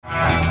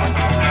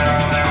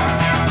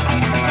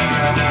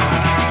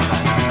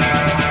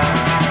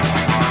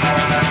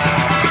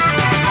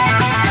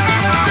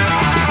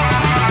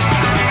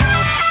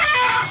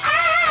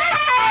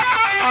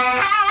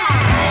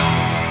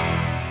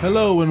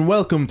Hello and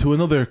welcome to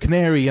another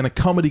Canary and a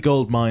Comedy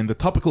Goldmine, the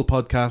topical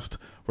podcast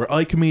where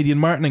I, comedian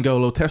Martin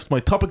Angolo, test my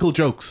topical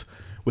jokes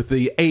with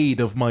the aid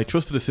of my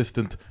trusted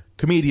assistant,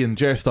 comedian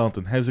Ger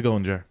Staunton. How's it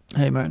going, Ger?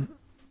 Hey, Martin.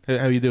 How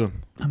are you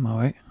doing? I'm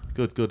alright.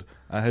 Good.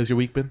 How's your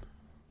week been?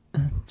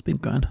 It's been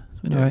grand.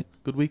 It's been alright.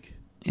 Good week?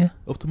 Yeah.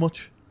 Up to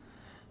much?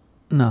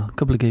 No, a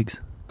couple of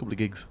gigs.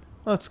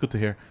 Oh, that's good to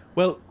hear.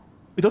 Well,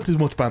 we don't do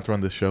much banter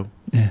on this show,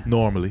 Yeah.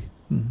 normally.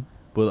 Mm.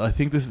 But I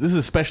think this is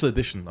a special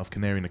edition of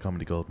Canary and a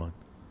Comedy Goldmine.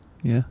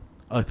 Yeah.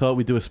 I thought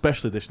we'd do a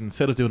special edition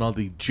instead of doing all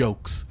the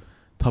jokes,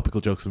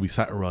 topical jokes, and we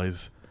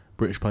satirise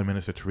British Prime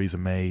Minister Theresa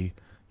May,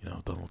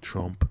 Donald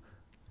Trump,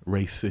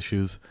 race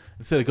issues.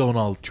 Instead of going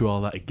all through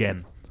all that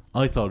again,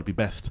 I thought it'd be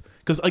best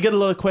because I get a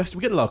lot of questions.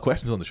 We get a lot of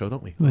questions on the show,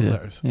 don't we?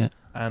 Letters. Yeah.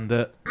 And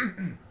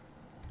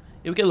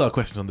we get a lot of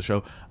questions on the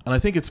show, and I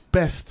think it's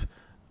best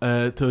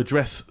to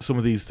address some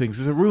of these things.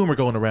 There's a rumor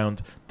going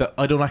around that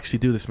I don't actually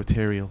do this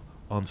material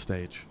on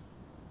stage,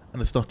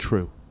 and it's not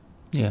true.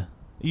 Yeah.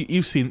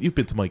 You've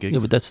been to my gigs. Yeah,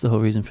 but that's the whole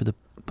reason for the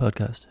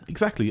podcast.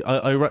 Exactly.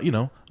 I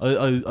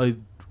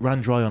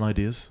ran dry on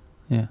ideas.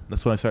 Yeah.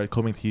 That's when I started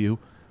coming to you,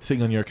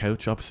 sitting on your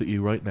couch opposite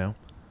you right now,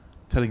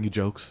 telling you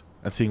jokes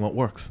and seeing what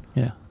works.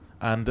 Yeah.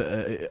 And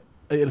it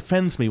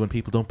offends me when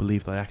people don't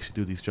believe that I actually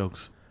do these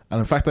jokes. And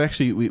in fact,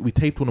 we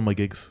taped one of my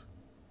gigs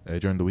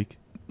during the week.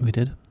 We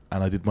did.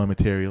 And I did my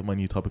material, my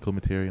new topical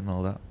material and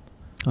all that.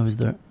 I was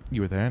there.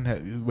 You were there and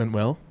it went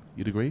well.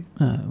 You'd agree?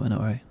 It went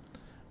alright.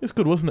 It was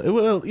good, wasn't it?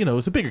 Well, it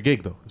was a bigger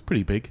gig though. It was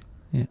pretty big.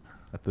 Yeah.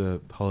 At the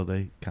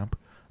holiday camp,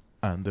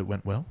 and it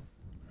went well.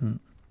 Mm.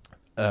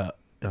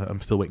 I'm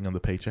still waiting on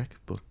the paycheck,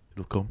 but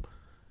it'll come.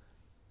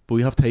 But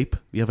we have tape,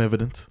 we have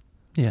evidence.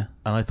 Yeah.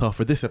 And I thought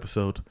for this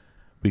episode,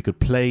 we could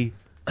play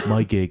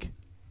my gig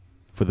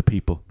for the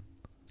people.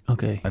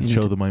 Okay. And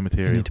show them my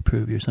material. You need to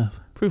prove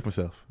yourself. Prove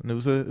myself, and it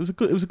was a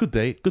good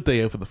day. Good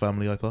day out for the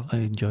family. I thought. I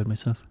enjoyed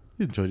myself.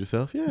 You enjoyed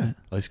yourself, yeah.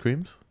 Ice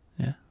creams.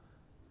 Yeah.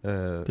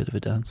 Bit of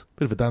a dance.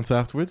 Bit of a dance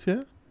afterwards,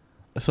 yeah.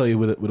 I saw you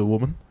with a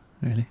woman.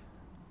 Really?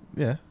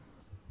 Yeah.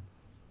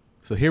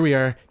 So here we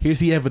are. Here's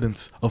the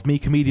evidence of me,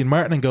 comedian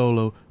Martin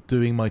Angolo,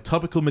 doing my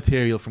topical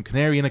material from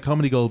Canary and a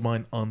Comedy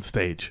Goldmine on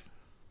stage.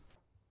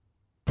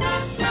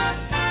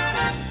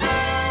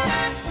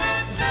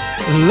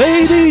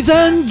 Ladies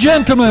and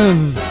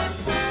gentlemen,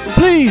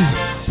 please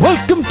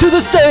welcome to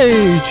the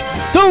stage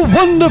the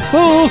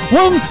wonderful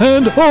one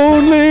and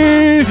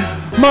only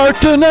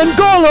Martin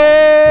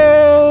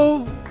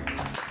Angolo.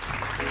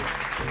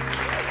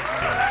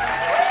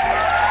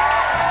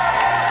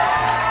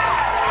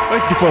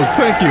 Thank you, folks.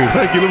 Thank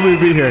you. Lovely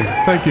to be here.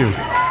 Thank you.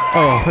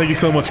 Oh, thank you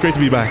so much. Great to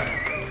be back.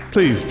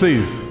 Please.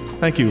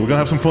 Thank you. We're going to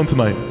have some fun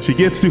tonight. She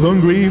gets too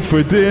hungry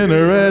for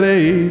dinner at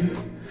 8.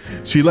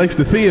 She likes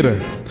the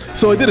theatre.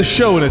 So I did a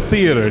show in a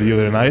theatre the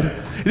other night.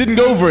 It didn't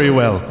go very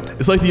well.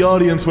 It's like the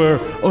audience were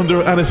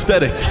under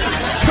anesthetic.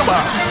 Come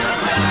on.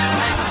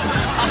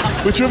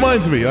 Which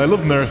reminds me, I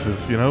love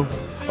nurses, Oh,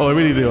 I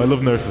really do. I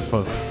love nurses,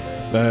 folks.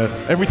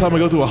 Every time I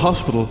go to a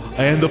hospital,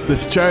 I end up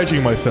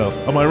discharging myself.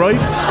 Am I right?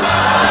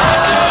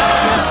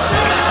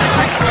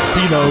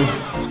 He knows.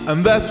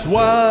 And that's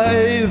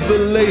why the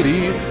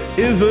lady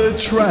is a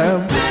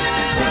tramp.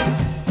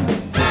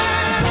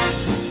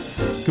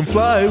 Come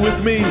fly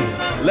with me.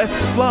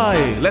 Let's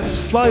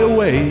fly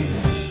away.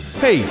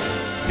 Hey,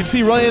 did you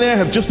see Ryanair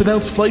have just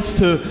announced flights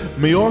to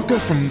Mallorca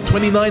from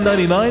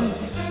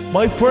 $29.99?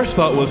 My first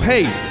thought was,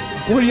 hey,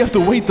 why do you have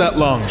to wait that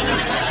long?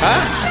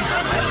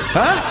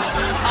 Huh?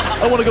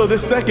 I want to go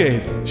this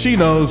decade. She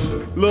knows.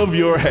 Love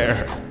your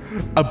hair.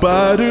 A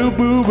ba-doo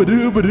boo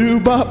ba-doo ba-doo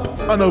bop.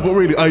 I know, but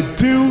really, I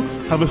do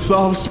have a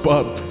soft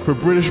spot for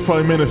British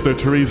Prime Minister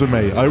Theresa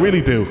May. I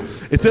really do.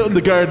 It's out in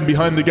the garden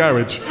behind the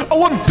garage.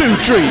 1, 2,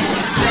 3.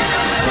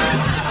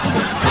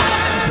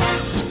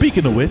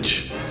 Speaking of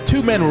which,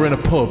 2 men were in a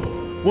pub.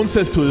 One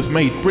says to his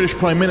mate, British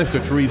Prime Minister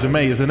Theresa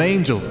May is an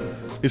angel.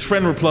 His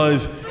friend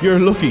replies, you're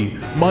lucky,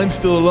 mine's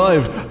still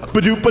alive.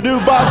 Ba-doo ba-doo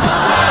bop.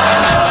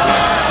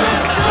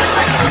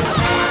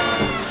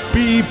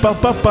 Beep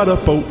bop bop ba da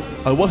bo.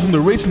 I wasn't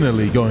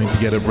originally going to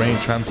get a brain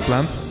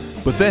transplant,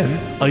 but then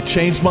I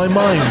changed my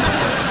mind.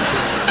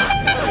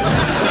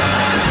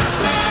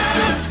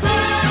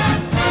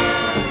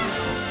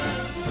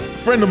 A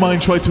friend of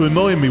mine tried to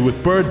annoy me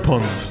with bird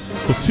puns,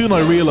 but soon I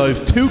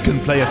realized 2 can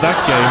play at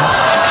that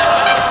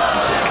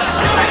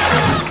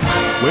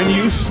game. When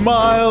you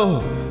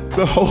smile,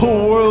 the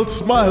whole world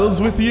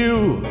smiles with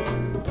you.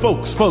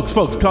 Folks,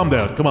 calm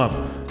down. Come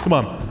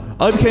on.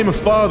 I became a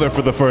father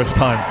for the first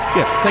time.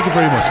 Yeah, thank you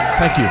very much.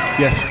 Thank you.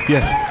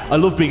 Yes. I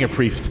love being a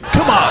priest.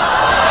 Come on!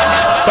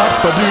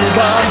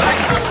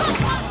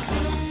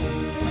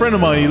 A friend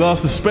of mine, he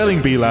lost a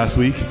spelling bee last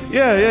week.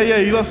 Yeah,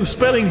 he lost a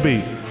spelling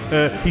bee.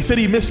 He said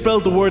he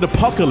misspelled the word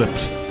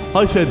apocalypse.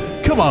 I said,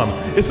 come on,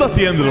 it's not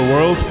the end of the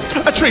world.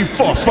 3,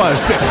 4, 5,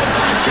 6.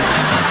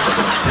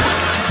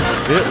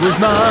 It was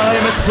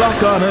 9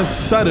 o'clock on a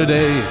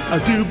Saturday. A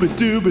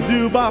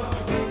dooba-dooba-doo-bop.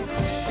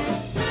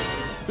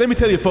 Let me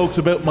tell you, folks,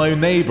 about my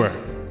neighbour.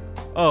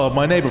 Oh,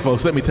 my neighbour,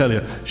 folks, let me tell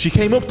you. She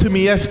came up to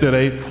me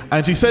yesterday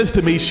and she says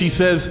to me,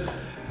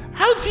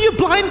 How do you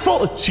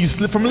blindfold... She's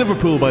from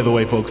Liverpool, by the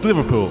way, folks.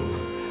 Liverpool.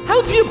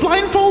 How do you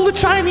blindfold a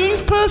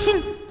Chinese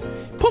person?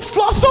 Put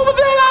floss over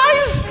their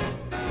eyes?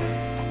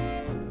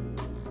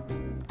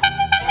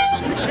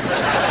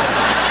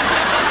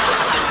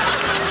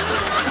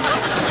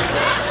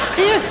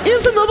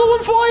 Here's another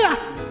one for you.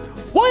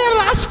 Why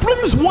are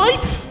aspirins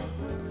white?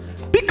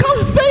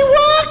 Because they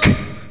work.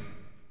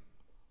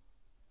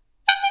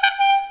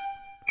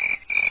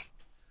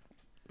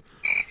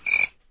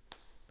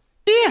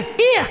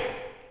 Here.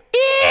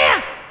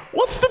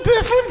 What's the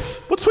difference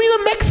between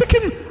a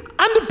Mexican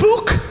and a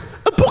book?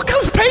 A book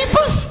has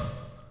papers.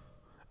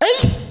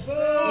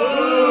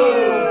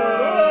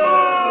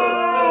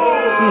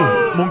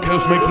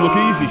 Monkhouse makes it look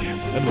easy.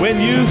 And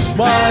when you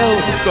smile,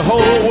 the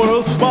whole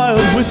world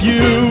smiles with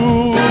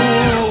you.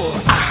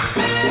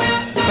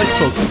 Thanks,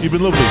 folks. You've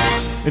been lovely.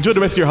 Enjoy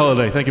the rest of your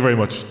holiday. Thank you very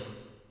much.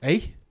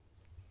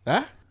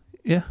 Huh?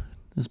 Yeah,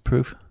 there's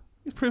proof.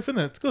 It's proof,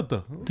 innit? It's good,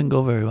 though. Didn't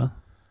go very well.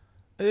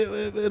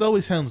 It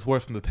always sounds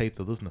worse than the tape,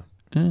 though, doesn't it?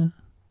 Yeah.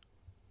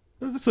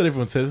 That's what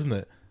everyone says, isn't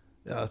it?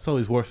 Yeah, it's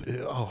always worse.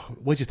 Oh,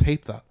 why'd you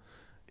tape that?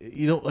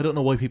 I don't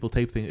know why people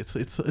tape things.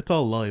 It's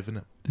all live, isn't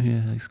it?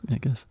 Yeah, I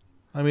guess.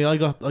 I mean, I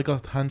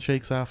got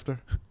handshakes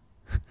after.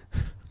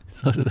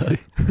 So did I.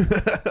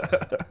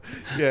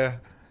 Yeah,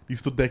 you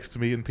stood next to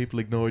me and people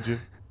ignored you.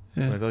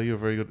 Yeah. And I thought you were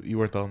very good. You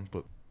weren't on,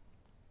 but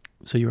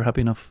so you were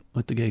happy enough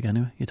with the gig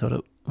anyway? You thought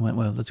it went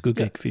well? That's a good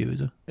gig for you,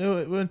 is it?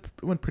 it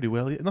went pretty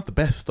well. Not the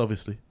best,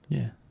 obviously.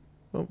 Yeah.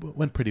 Well, it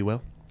went pretty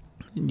well.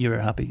 You were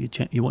happy?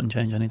 You wouldn't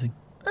change anything?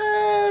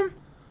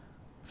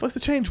 If I was to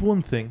change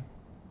one thing,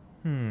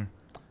 the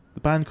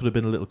band could have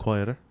been a little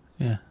quieter.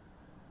 Yeah.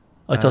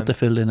 I thought they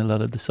filled in a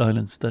lot of the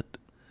silence that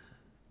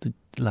the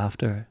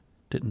laughter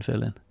didn't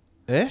fill in.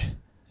 Yeah.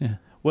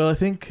 Well, I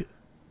think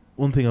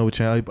one thing I would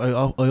change,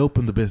 I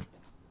opened a bit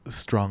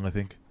strong, I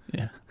think.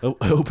 Yeah.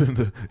 I opened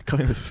the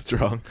kind of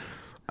strong.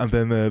 And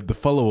then the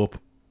follow-up,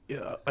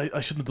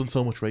 I shouldn't have done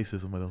so much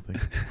racism, I don't think.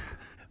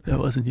 That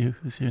wasn't you,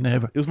 it was your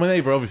neighbour. It was my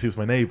neighbour, obviously it was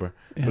my neighbour.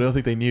 Yeah. But I don't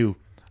think they knew.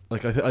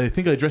 Like, I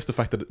think I addressed the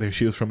fact that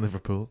she was from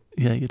Liverpool.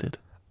 Yeah, you did.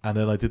 And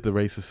then I did the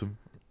racism,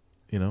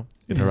 in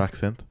her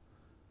accent.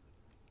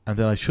 And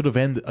then I should have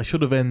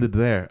ended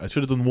there. I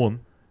should have done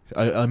one.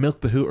 I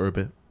milked the hooter a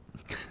bit.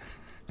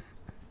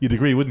 You'd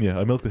agree, wouldn't you?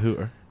 I milked the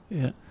hooter.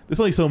 Yeah. There's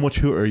only so much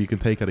hooter you can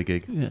take at a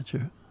gig. Yeah,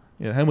 true.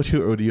 Yeah, how much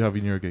hooter do you have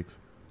in your gigs?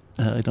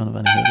 I don't have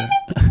any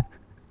hooter.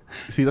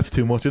 See, that's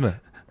too much, isn't it?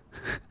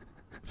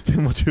 It's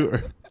too much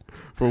hooter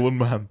for one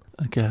man.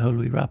 Okay, how do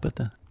we wrap it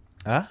then?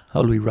 Huh?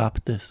 How do we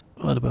wrap this?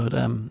 What about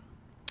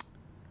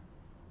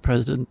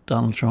President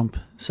Donald Trump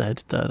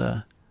said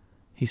that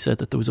he said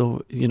that there was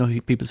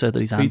people said that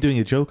he's Are you doing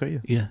a joke, are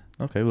you? Yeah.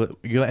 Okay, well,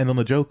 you're going to end on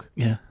a joke?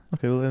 Yeah.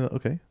 Okay, well,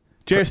 okay.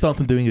 Jerry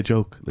Staunton doing a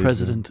joke.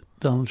 President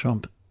Donald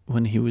Trump,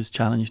 when he was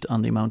challenged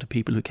on the amount of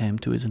people who came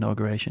to his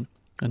inauguration,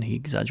 and he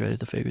exaggerated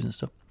the figures and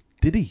stuff.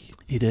 Did he?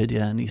 He did,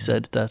 yeah, and he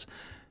said that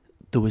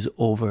there was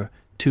over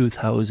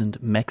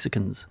 2,000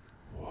 Mexicans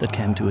that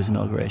came to his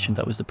inauguration.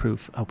 That was the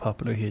proof how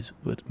popular he is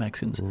with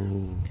Mexicans.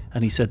 Ooh.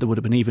 And he said there would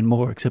have been even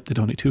more, except they'd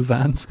only 2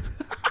 vans.